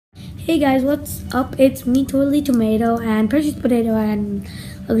Hey guys, what's up? It's me, Totally Tomato, and Precious Potato, and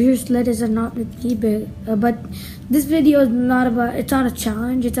Luxurious Lettuce are not with me, but this video is not about, it's not a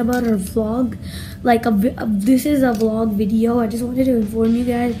challenge, it's about a vlog. This is a vlog video. I just wanted to inform you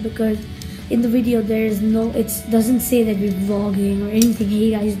guys because in the video there is it doesn't say that we're vlogging or anything.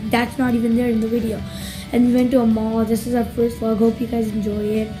 Hey guys, that's not even there in the video. And we went to a mall. This is our first vlog. Hope you guys enjoy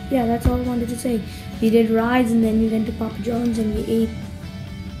it. Yeah, that's all I wanted to say. We did rides and then we went to Papa John's and we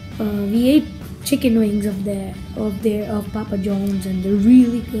ate chicken wings of Papa John's, and they're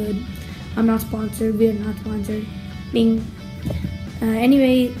really good. I'm not sponsored. We're not sponsored.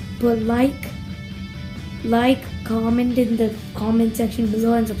 Anyway, put like, comment in the comment section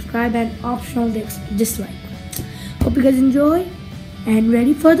below, and subscribe, and optional dislike. Hope you guys enjoy and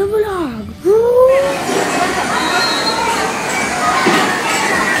ready for the vlog.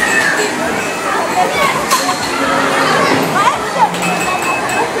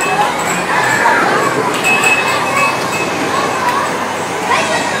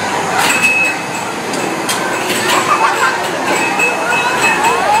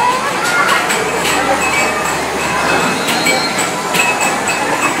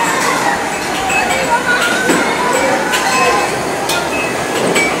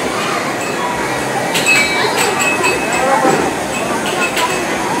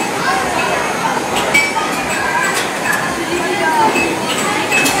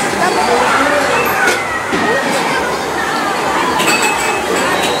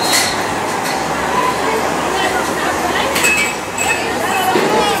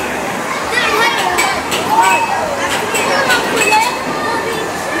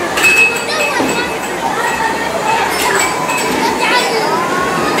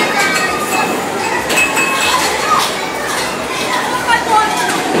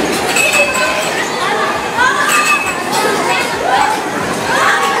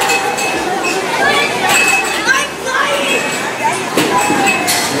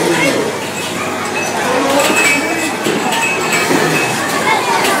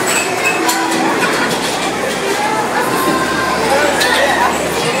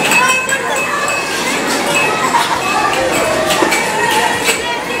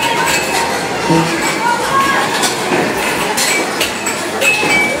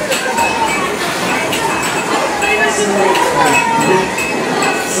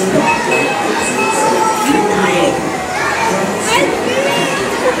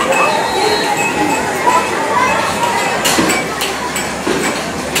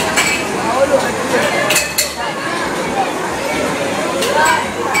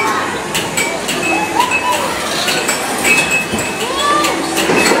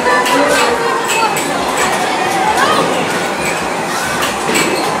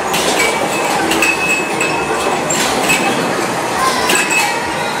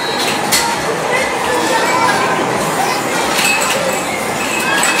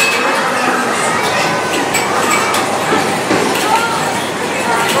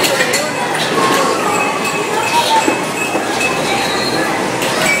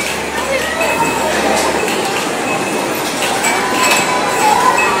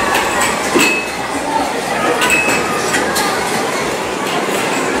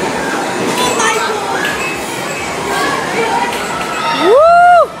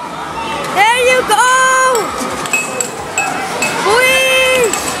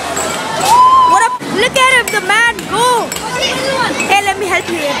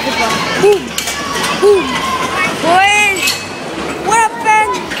 Boom! Boom! Boys! What up, Ben?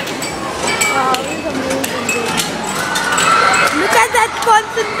 Wow, this is amazing. Look at that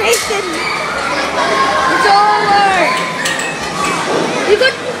concentration! It's over! You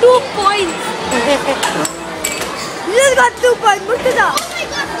got 2 points! You just got 2 points. Murtaza! Oh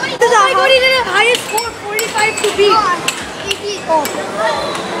my god, he did the highest score, 45 to beat. Oh,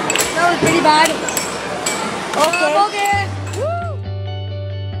 that was pretty bad. Okay.